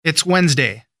It's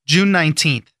Wednesday, June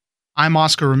 19th. I'm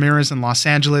Oscar Ramirez in Los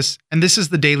Angeles, and this is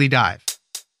the Daily Dive.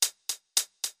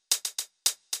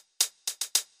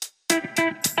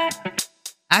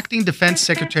 Acting Defense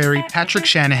Secretary Patrick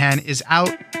Shanahan is out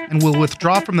and will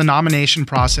withdraw from the nomination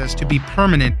process to be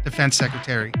permanent Defense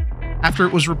Secretary, after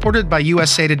it was reported by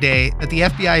USA Today that the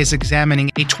FBI is examining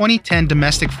a 2010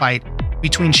 domestic fight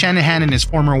between Shanahan and his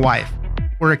former wife,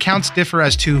 where accounts differ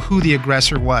as to who the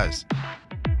aggressor was.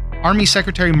 Army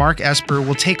Secretary Mark Esper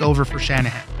will take over for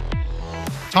Shanahan.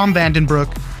 Tom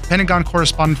Vandenbroek, Pentagon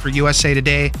correspondent for USA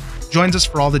Today, joins us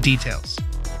for all the details.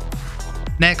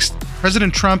 Next,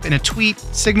 President Trump, in a tweet,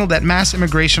 signaled that mass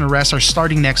immigration arrests are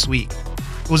starting next week.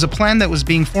 It was a plan that was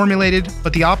being formulated,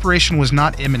 but the operation was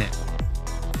not imminent.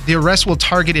 The arrests will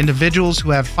target individuals who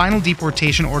have final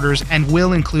deportation orders and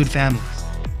will include families.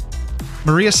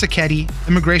 Maria Sacchetti,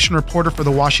 immigration reporter for The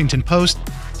Washington Post,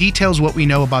 details what we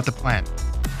know about the plan.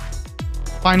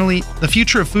 Finally, the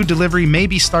future of food delivery may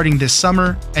be starting this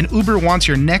summer, and Uber wants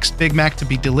your next Big Mac to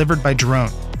be delivered by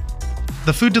drone.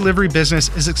 The food delivery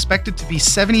business is expected to be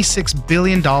 $76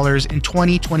 billion in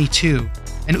 2022,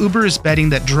 and Uber is betting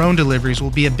that drone deliveries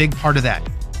will be a big part of that,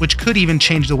 which could even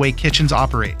change the way kitchens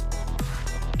operate.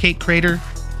 Kate Crater,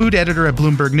 food editor at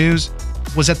Bloomberg News,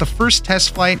 was at the first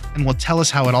test flight and will tell us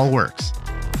how it all works.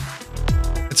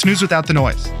 It's news without the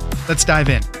noise. Let's dive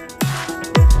in.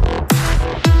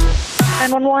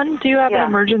 911, do you have an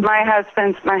emergency? My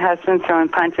husband's throwing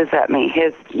punches at me.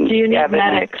 Do you need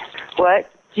medics?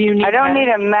 What? Do you need I don't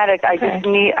medics? need a medic.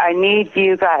 Okay. I need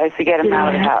you guys to get him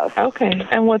out of the house. Okay.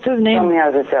 And what's his Tell name? me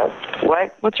how this goes.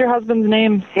 What? What's your husband's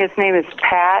name? His name is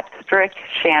Patrick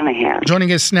Shanahan.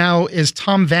 Joining us now is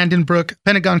Tom Vandenbroek,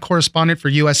 Pentagon correspondent for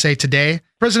USA Today.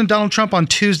 President Donald Trump on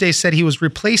Tuesday said he was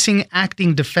replacing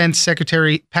Acting Defense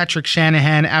Secretary Patrick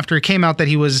Shanahan after it came out that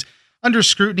he was under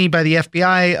scrutiny by the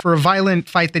FBI for a violent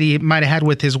fight that he might have had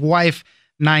with his wife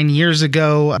 9 years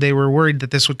ago. They were worried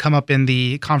that this would come up in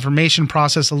the confirmation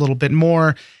process a little bit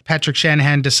more. Patrick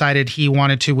Shanahan decided he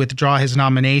wanted to withdraw his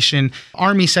nomination.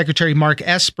 Army Secretary Mark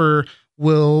Esper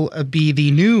will be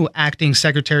the new acting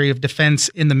Secretary of Defense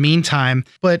in the meantime.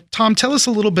 But Tom, tell us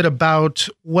a little bit about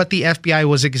what the FBI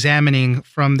was examining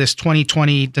from this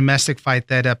 2020 domestic fight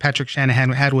that Patrick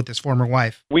Shanahan had with his former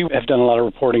wife. We have done a lot of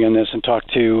reporting on this and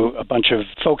talked to a bunch of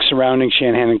folks surrounding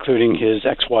Shanahan, including his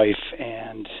ex-wife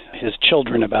and his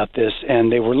children, about this.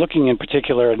 And they were looking in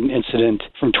particular at an incident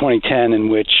from 2010 in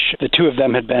which the two of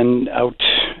them had been out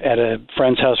at a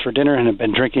friend's house for dinner and had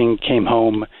been drinking, came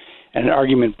home, and an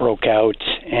argument broke out,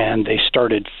 and they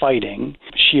started fighting.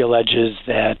 She alleges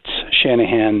that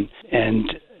Shanahan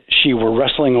and she were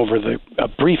wrestling over a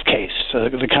briefcase,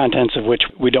 the contents of which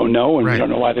we don't know, and Right. We don't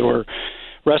know why they were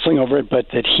wrestling over it, but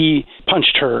that he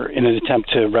punched her in an attempt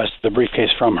to wrest the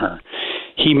briefcase from her.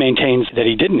 He maintains that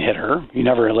he didn't hit her, he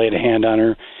never laid a hand on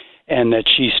her, and that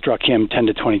she struck him 10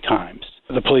 to 20 times.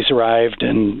 The police arrived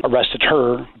and arrested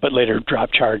her, but later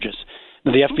dropped charges.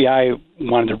 The FBI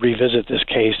wanted to revisit this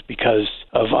case because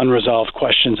of unresolved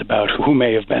questions about who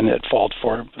may have been at fault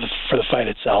for the fight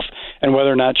itself and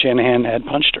whether or not Shanahan had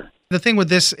punched her. The thing with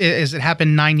this is it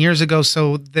happened 9 years ago,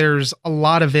 so there's a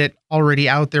lot of it already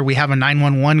out there. We have a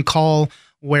 911 call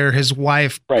where his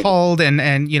wife called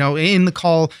and you know, in the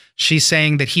call, she's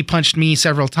saying that he punched me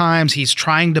several times. He's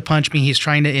trying to punch me. He's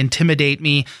trying to intimidate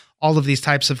me. All of these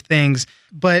types of things.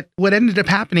 But what ended up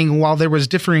happening, while there was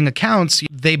differing accounts,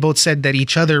 they both said that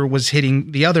each other was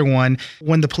hitting the other one.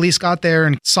 When the police got there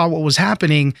and saw what was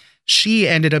happening, she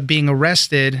ended up being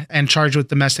arrested and charged with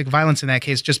domestic violence in that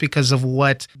case, just because of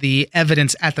what the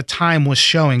evidence at the time was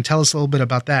showing. Tell us a little bit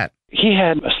about that. He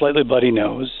had a slightly bloody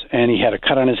nose, and he had a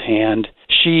cut on his hand.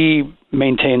 She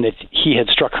maintained that he had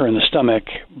struck her in the stomach,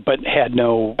 but had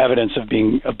no evidence of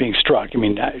being struck. I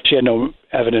mean, she had no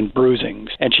evident bruisings.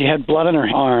 And she had blood on her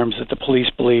arms that the police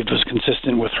believed was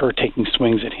consistent with her taking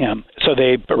swings at him. So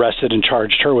they arrested and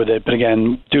charged her with it. But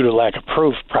again, due to lack of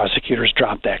proof, prosecutors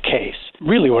dropped that case.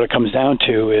 Really what it comes down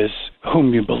to is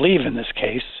whom you believe in this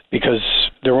case, because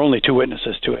there were only two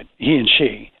witnesses to it, he and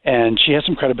she. And she has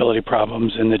some credibility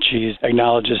problems in that she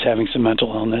acknowledges having some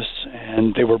mental illness.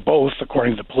 And they were both,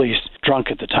 according to the police, drunk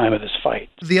at the time of this fight.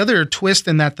 The other twist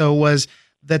in that, though, was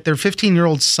that their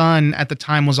 15-year-old son at the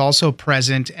time was also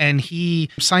present, and he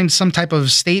signed some type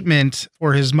of statement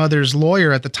for his mother's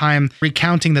lawyer at the time,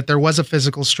 recounting that there was a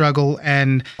physical struggle,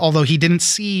 and although he didn't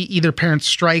see either parent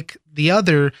strike the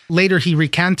other, later he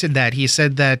recanted that. He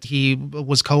said that he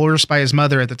was coerced by his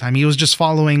mother at the time. He was just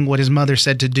following what his mother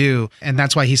said to do, and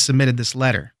that's why he submitted this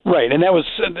letter. Right, and that was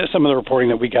some of the reporting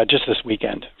that we got just this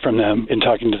weekend from them in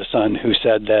talking to the son, who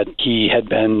said that he had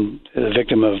been the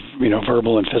victim of,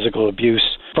 verbal and physical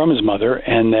abuse from his mother,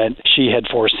 and that she had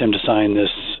forced him to sign this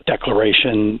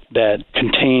declaration that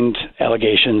contained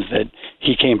allegations that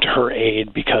he came to her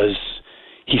aid because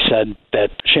he said that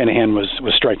Shanahan was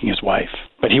striking his wife.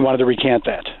 But he wanted to recant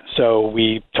that. So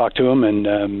we talked to him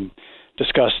and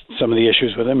discussed some of the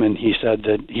issues with him, and he said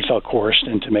that he felt coerced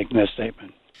into making that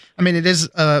statement. I mean, it is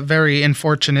a very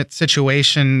unfortunate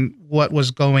situation, what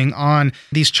was going on.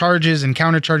 These charges and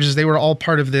countercharges, they were all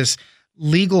part of this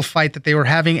legal fight that they were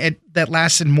having that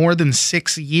lasted more than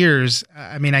 6 years.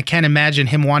 I mean, I can't imagine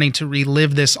him wanting to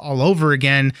relive this all over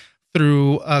again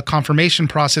through a confirmation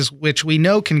process, which we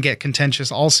know can get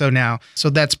contentious also now. So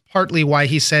that's partly why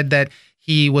he said that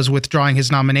he was withdrawing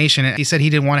his nomination. He said he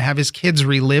didn't want to have his kids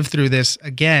relive through this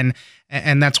again,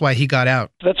 and that's why he got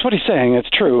out. That's what he's saying. It's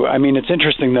true. I mean, it's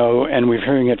interesting, though, and we're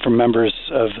hearing it from members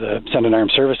of the Senate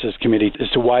Armed Services Committee as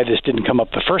to why this didn't come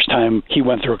up the first time he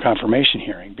went through a confirmation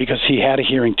hearing, because he had a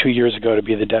hearing 2 years ago to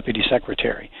be the deputy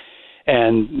secretary.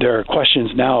 And there are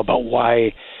questions now about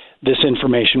why this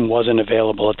information wasn't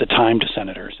available at the time to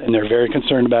senators, and they're very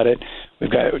concerned about it. We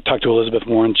talked to Elizabeth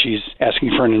Warren. She's asking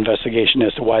for an investigation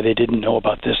as to why they didn't know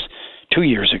about this 2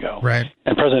 years ago. Right.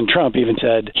 And President Trump even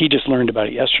said he just learned about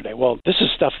it yesterday. Well, this is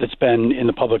stuff that's been in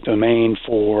the public domain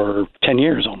for 10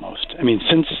 years almost. I mean,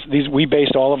 since we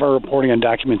based all of our reporting on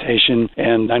documentation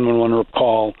and 911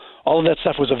 call, all of that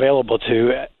stuff was available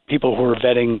to people who were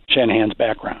vetting Shanahan's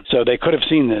background. So they could have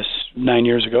seen this 9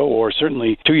 years ago, or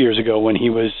certainly 2 years ago when he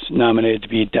was nominated to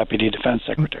be Deputy Defense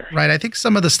Secretary. Right. I think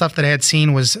some of the stuff that I had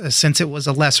seen was, since it was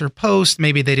a lesser post,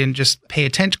 maybe they didn't just pay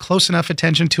close enough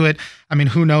attention to it. I mean,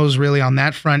 who knows really on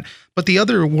that front. But the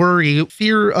other worry,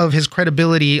 fear of his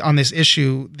credibility on this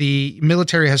issue. The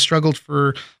military has struggled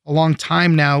for a long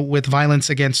time now with violence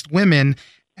against women.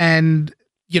 And,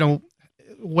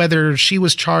 whether she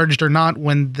was charged or not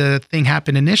when the thing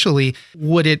happened initially,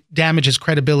 would it damage his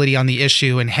credibility on the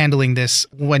issue and handling this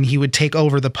when he would take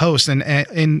over the post and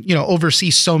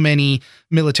oversee so many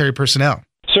military personnel?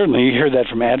 Certainly, you hear that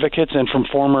from advocates and from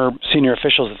former senior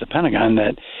officials at the Pentagon,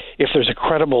 that if there's a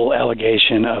credible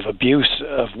allegation of abuse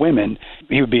of women,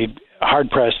 he would be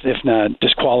hard-pressed, if not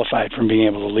disqualified, from being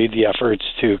able to lead the efforts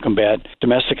to combat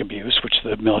domestic abuse, which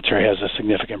the military has a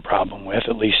significant problem with,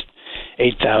 at least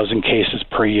 8,000 cases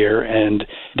per year, and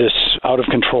this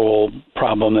out-of-control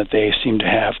problem that they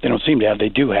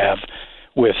do have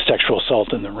with sexual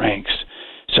assault in the ranks.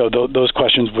 So those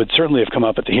questions would certainly have come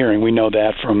up at the hearing. We know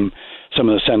that from some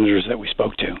of the senators that we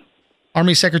spoke to.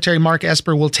 Army Secretary Mark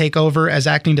Esper will take over as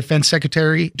acting defense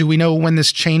secretary. Do we know when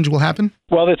this change will happen?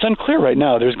 Well, it's unclear right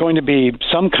now. There's going to be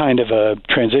some kind of a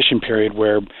transition period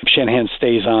where Shanahan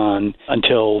stays on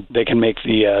until they can make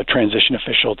the transition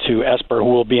official to Esper, who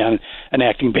will be on an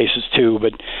acting basis too.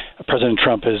 But President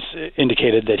Trump has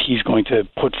indicated that he's going to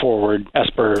put forward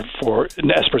Esper's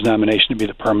nomination to be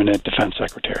the permanent defense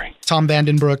secretary. Tom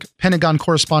Vandenbroek, Pentagon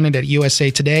correspondent at USA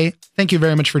Today. Thank you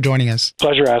very much for joining us.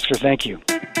 Pleasure, Oscar. Thank you.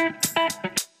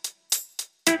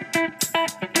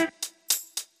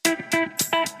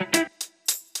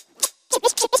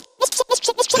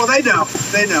 Well,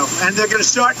 they know, and they're going to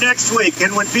start next week.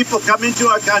 And when people come into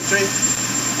our country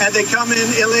and they come in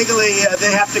illegally,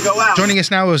 they have to go out. Joining us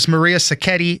now is Maria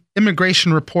Sacchetti,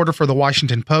 immigration reporter for The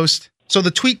Washington Post. So the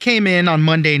tweet came in on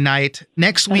Monday night.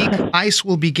 Next week, ICE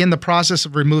will begin the process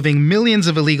of removing millions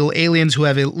of illegal aliens who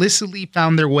have illicitly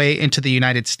found their way into the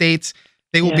United States.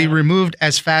 They will be removed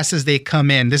as fast as they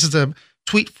come in. This is a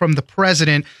tweet from the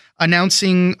president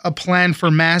announcing a plan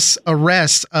for mass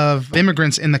arrests of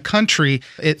immigrants in the country.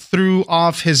 It threw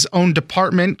off his own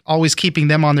department, always keeping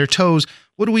them on their toes.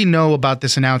 What do we know about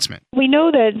this announcement? We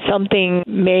know that something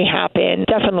may happen,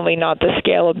 definitely not the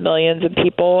scale of millions of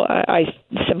people. I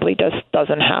simply just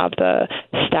doesn't have the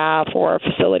staff or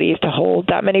facilities to hold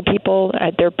that many people.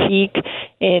 At their peak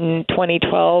in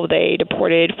 2012, they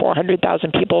deported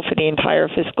 400,000 people for the entire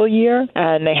fiscal year,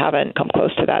 and they haven't come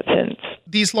close to that since.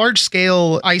 These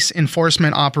large-scale ICE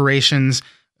enforcement operations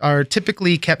are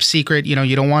typically kept secret.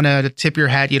 You don't want to tip your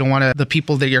hat. You don't want the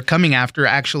people that you're coming after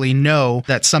actually know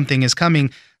that something is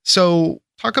coming. So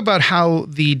Talk about how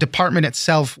the department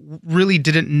itself really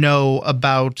didn't know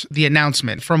about the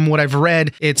announcement. From what I've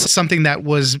read, it's something that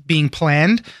was being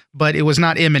planned, but it was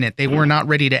not imminent. They were not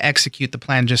ready to execute the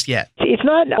plan just yet. It's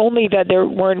not only that they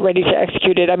weren't ready to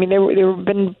execute it. I mean, they've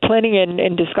been planning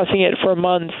and discussing it for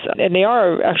months, and they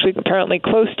are actually apparently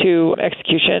close to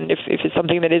execution if it's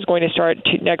something that is going to start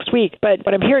next week. But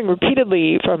what I'm hearing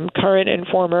repeatedly from current and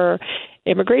former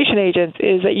immigration agents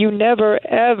is that you never,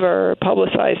 ever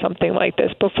publicize something like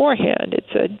this beforehand.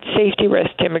 It's a safety risk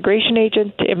to immigration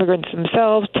agents, to immigrants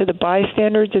themselves, to the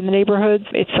bystanders in the neighborhoods.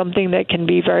 It's something that can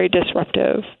be very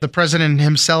disruptive. The president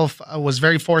himself was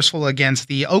very forceful against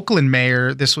the Oakland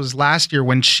mayor. This was last year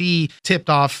when she tipped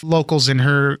off locals in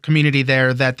her community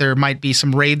there that there might be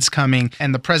some raids coming.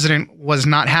 And the president was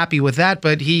not happy with that,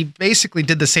 but he basically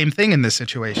did the same thing in this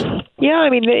situation. Yeah,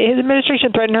 I mean, his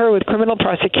administration threatened her with criminal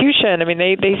prosecution. I mean,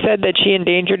 they said that she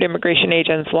endangered immigration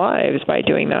agents' lives by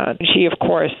doing that. She, of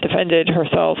course, defended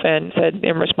herself and said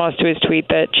in response to his tweet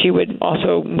that she would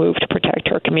also move to protect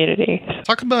her community.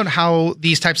 Talk about how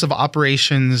these types of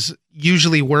operations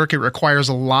usually work. It requires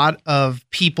a lot of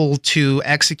people to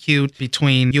execute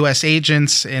between U.S.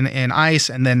 agents and ICE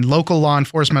and then local law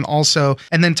enforcement also.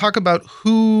 And then talk about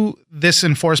who this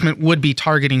enforcement would be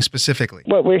targeting specifically.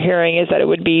 What we're hearing is that it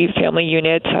would be family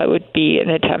units. It would be an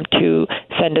attempt to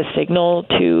send a signal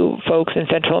to folks in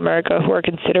Central America who are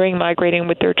considering migrating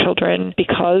with their children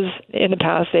because in the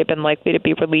past they've been likely to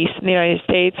be released in the United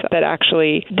States, that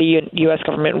actually the U.S.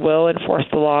 government will enforce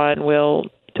the law and will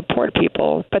deport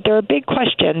people. But there are big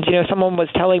questions. You know, someone was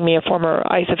telling me, a former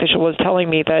ICE official was telling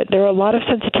me that there are a lot of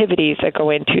sensitivities that go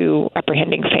into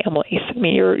apprehending families. I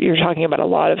mean, you're talking about a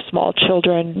lot of small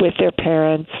children with their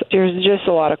parents. There's just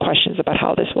a lot of questions about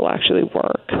how this will actually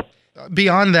work.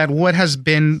 Beyond that, what has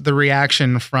been the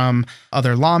reaction from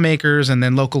other lawmakers and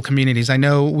then local communities? I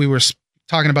know we were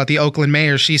talking about the Oakland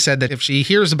mayor. She said that if she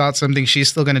hears about something, she's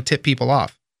still going to tip people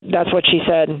off. That's what she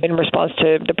said in response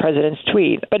to the president's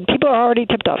tweet. But people are already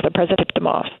tipped off. The president tipped them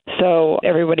off. So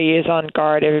everybody is on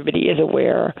guard. Everybody is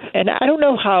aware. And I don't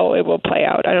know how it will play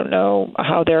out. I don't know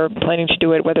how they're planning to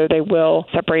do it, whether they will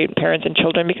separate parents and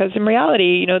children, because in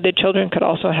reality, you know, the children could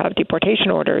also have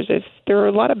deportation orders. There are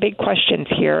a lot of big questions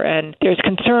here. And there's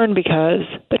concern because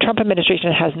the Trump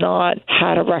administration has not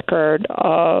had a record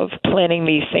of planning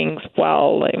these things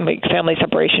well. Like family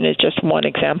separation is just one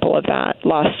example of that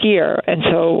last year. And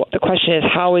so the question is,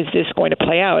 how is this going to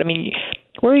play out? I mean,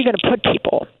 where are you going to put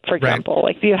people, for example? Right.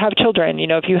 Like if you have children, you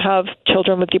know, if you have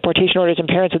children with deportation orders and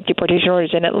parents with deportation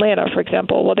orders in Atlanta, for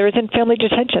example, well, there isn't family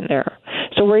detention there.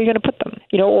 So where are you going to put them?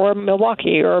 You know, or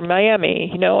Milwaukee or Miami,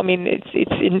 you know, I mean,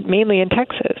 it's mainly in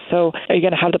Texas. So are you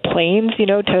going to have the planes, you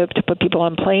know, to put people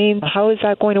on planes? How is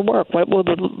that going to work? What will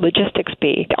the logistics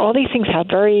be? All these things have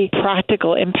very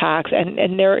practical impacts,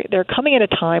 and they're coming at a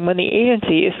time when the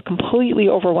agency is completely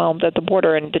overwhelmed at the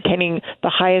border and detaining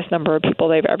the highest number of people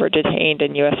they've ever detained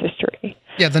in U.S. history.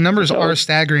 Yeah, the numbers are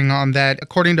staggering on that.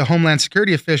 According to Homeland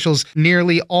Security officials,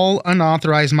 nearly all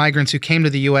unauthorized migrants who came to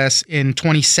the U.S. in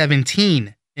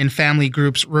 2017 in family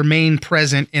groups remain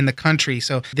present in the country.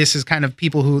 So this is kind of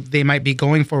people who they might be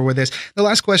going for with this. The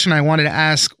last question I wanted to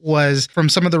ask was, from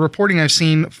some of the reporting I've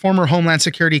seen, former Homeland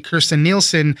Security Kirstjen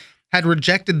Nielsen had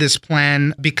rejected this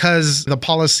plan because the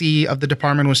policy of the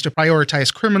department was to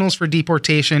prioritize criminals for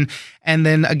deportation. And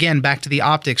then again, back to the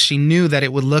optics, she knew that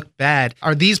it would look bad.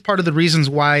 Are these part of the reasons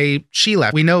why she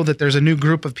left? We know that there's a new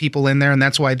group of people in there, and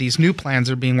that's why these new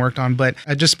plans are being worked on. But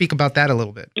just speak about that a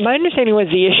little bit. My understanding was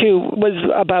the issue was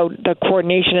about the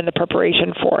coordination and the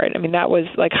preparation for it. I mean, that was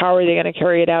like, how are they going to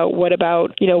carry it out? What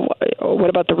about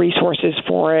the resources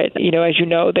for it? You know, as you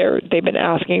know, they've been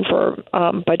asking for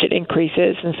budget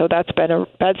increases, and so that's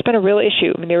been a real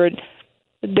issue. I mean,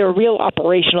 there are real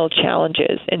operational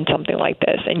challenges in something like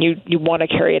this, and you want to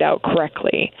carry it out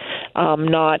correctly,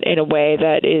 not in a way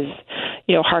that is,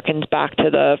 you know, harkens back to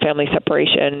the family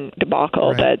separation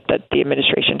debacle that the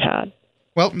administration had.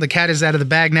 Well, the cat is out of the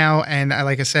bag now, and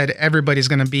like I said, everybody's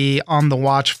going to be on the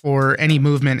watch for any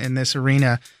movement in this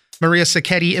arena. Maria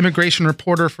Sacchetti, immigration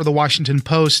reporter for The Washington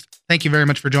Post, thank you very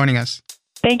much for joining us.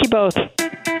 Thank you both.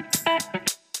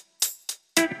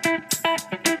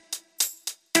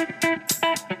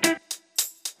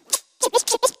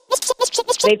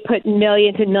 They put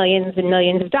millions and millions and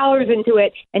millions of dollars into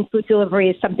it, and food delivery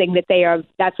is something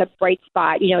that's a bright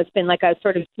spot. You know, it's been like a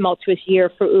sort of tumultuous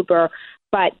year for Uber,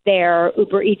 but their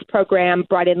Uber Eats program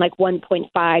brought in like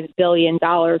 $1.5 billion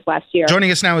last year.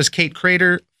 Joining us now is Kate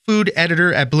Crater, food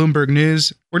editor at Bloomberg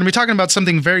News. We're going to be talking about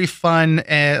something very fun,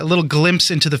 a little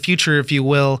glimpse into the future, if you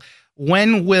will.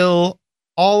 When will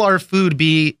all our food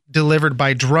be delivered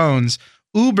by drones?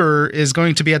 Uber is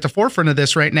going to be at the forefront of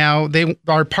this right now. They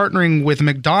are partnering with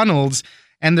McDonald's,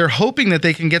 and they're hoping that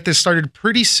they can get this started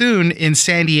pretty soon in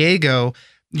San Diego.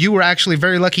 You were actually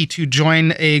very lucky to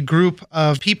join a group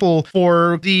of people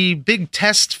for the big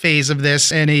test phase of this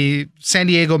in a San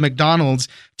Diego McDonald's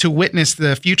to witness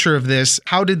the future of this.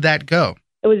 How did that go?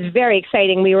 It was very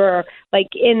exciting. We were like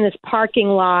in this parking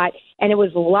lot and it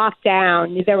was locked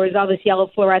down. There was all this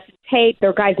yellow fluorescent tape. There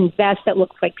were guys in vests that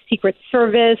looked like Secret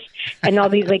Service and all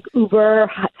these like Uber,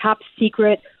 top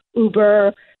secret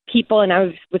Uber people. And I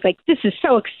was like, this is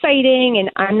so exciting. And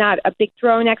I'm not a big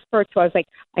drone expert. So I was like,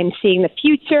 I'm seeing the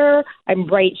future. I'm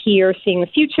right here seeing the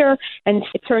future. And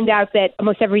it turned out that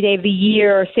almost every day of the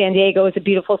year, San Diego is a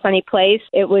beautiful, sunny place.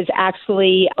 It was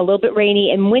actually a little bit rainy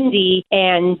and windy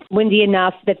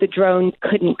enough that the drone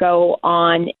couldn't go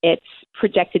on its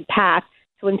projected path.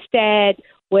 So instead,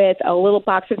 with a little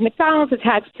box of McDonald's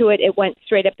attached to it, it went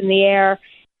straight up in the air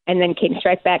and then came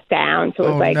straight back down. So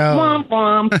it was womp,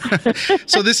 womp.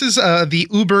 So this is the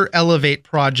Uber Elevate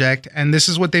project, and this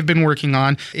is what they've been working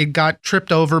on. It got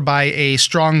tripped over by a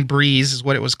strong breeze, is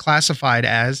what it was classified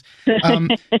as.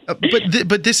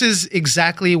 But this is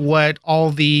exactly what all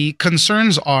the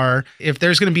concerns are. If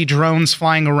there's going to be drones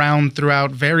flying around throughout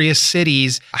various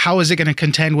cities, how is it going to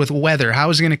contend with weather?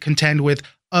 How is it going to contend with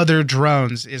other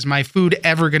drones? Is my food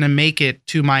ever going to make it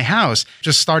to my house?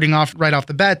 Just starting off right off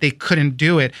the bat, they couldn't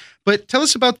do it. But tell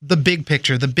us about the big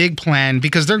picture, the big plan,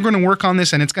 because they're going to work on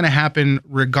this and it's going to happen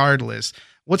regardless.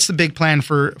 What's the big plan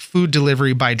for food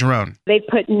delivery by drone? They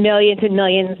put millions and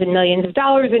millions and millions of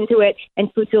dollars into it, and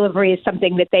food delivery is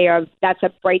something that that's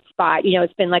a bright spot. You know,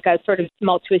 it's been like a sort of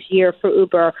tumultuous year for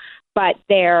Uber, but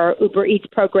their Uber Eats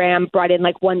program brought in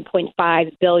like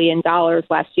 $1.5 billion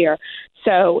last year.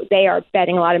 So they are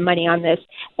betting a lot of money on this.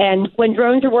 And when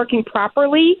drones are working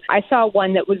properly, I saw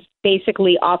one that was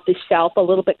basically off the shelf, a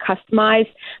little bit customized,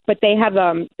 but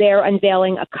they're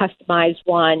unveiling a customized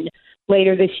one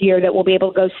later this year that will be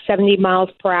able to go 70 miles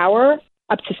per hour,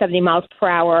 up to 70 miles per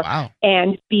hour, wow,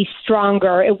 and be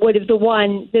stronger. It would have the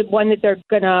one that they're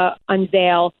going to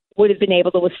unveil would have been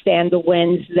able to withstand the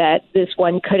winds that this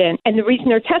one couldn't. And the reason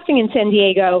they're testing in San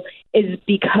Diego is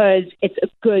because it's a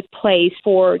good place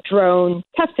for drone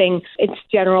testing. It's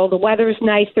general. The weather's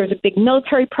nice. There's a big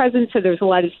military presence, so there's a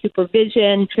lot of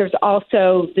supervision. There's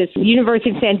also this University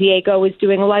of San Diego is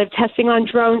doing a lot of testing on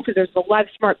drones, so there's a lot of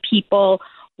smart people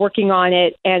working on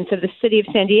it. And so the city of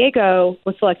San Diego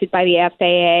was selected by the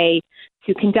FAA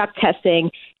to conduct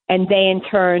testing, and they in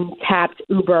turn tapped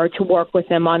Uber to work with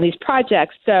them on these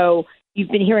projects. So you've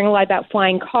been hearing a lot about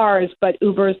flying cars, but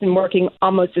Uber's been working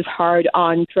almost as hard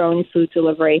on drone food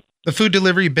delivery. The food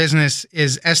delivery business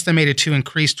is estimated to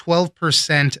increase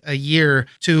 12% a year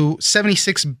to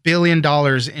 $76 billion in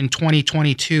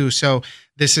 2022. So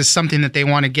this is something that they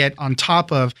want to get on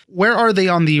top of. Where are they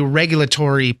on the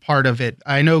regulatory part of it?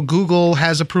 I know Google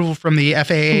has approval from the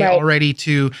FAA already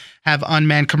to have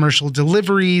unmanned commercial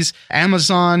deliveries.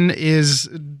 Amazon is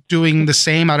doing the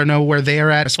same. I don't know where they are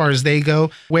at as far as they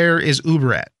go. Where is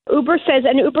Uber at? Uber says,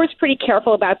 and Uber's pretty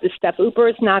careful about this stuff. Uber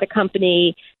is not a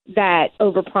company that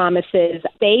overpromises.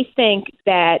 They think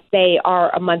that they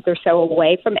are a month or so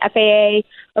away from FAA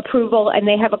approval, and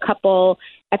they have a couple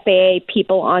FAA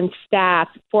people on staff,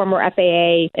 former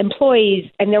FAA employees,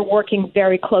 and they're working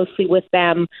very closely with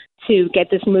them to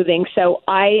get this moving. So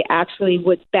I actually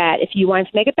would bet, if you wanted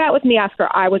to make a bet with me, Oscar,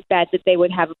 I would bet that they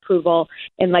would have approval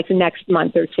in like the next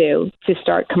month or two to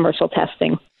start commercial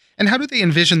testing. And how do they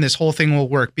envision this whole thing will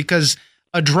work? Because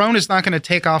a drone is not going to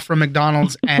take off from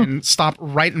McDonald's and stop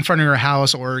right in front of your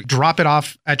house or drop it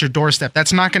off at your doorstep.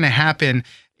 That's not going to happen.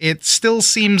 It still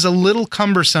seems a little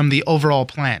cumbersome, the overall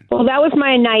plan. Well, that was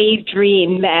my naive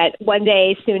dream that one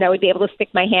day soon I would be able to stick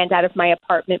my hand out of my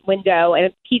apartment window and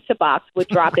a pizza box would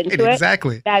drop into it.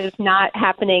 Exactly. That is not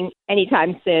happening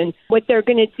anytime soon. What they're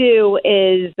going to do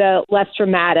is less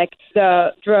dramatic. The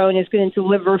drone is going to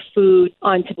deliver food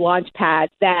onto launch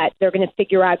pads that they're going to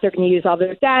figure out. They're going to use all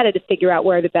their data to figure out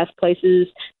where the best places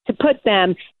to put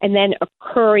them, and then a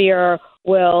courier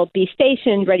will be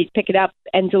stationed, ready to pick it up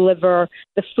and deliver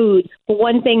the food. But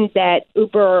one thing that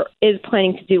Uber is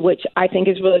planning to do, which I think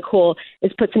is really cool,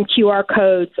 is put some QR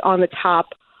codes on the top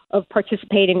of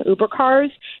participating Uber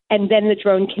cars, and then the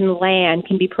drone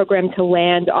can be programmed to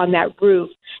land on that roof.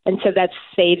 And so that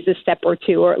saves a step or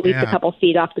two, or at least a couple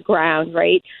feet off the ground,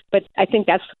 right? But I think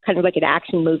that's kind of like an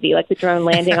action movie, like the drone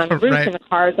landing on the roof and the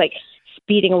cars like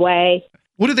speeding away.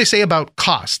 What do they say about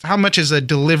cost? How much is a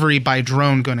delivery by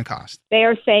drone going to cost? They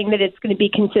are saying that it's going to be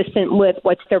consistent with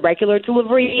what their regular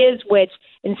delivery is, which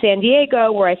in San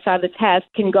Diego, where I saw the test,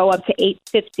 can go up to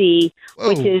 $850,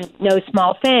 which is no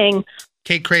small thing.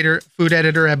 Kate Crater, food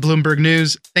editor at Bloomberg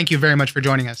News. Thank you very much for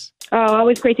joining us. Oh,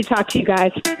 always great to talk to you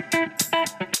guys.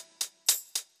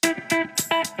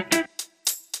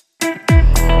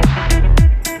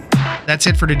 That's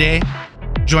it for today.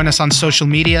 Join us on social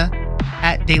media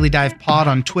at Daily Dive Pod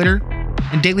on Twitter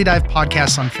and Daily Dive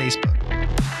Podcasts on Facebook.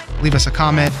 Leave us a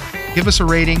comment, give us a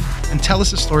rating, and tell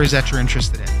us the stories that you're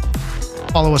interested in.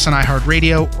 Follow us on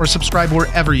iHeartRadio or subscribe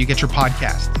wherever you get your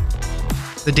podcasts.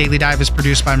 The Daily Dive is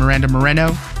produced by Miranda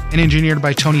Moreno and engineered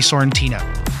by Tony Sorrentino.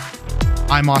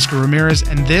 I'm Oscar Ramirez,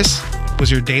 and this was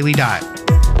your Daily Dive.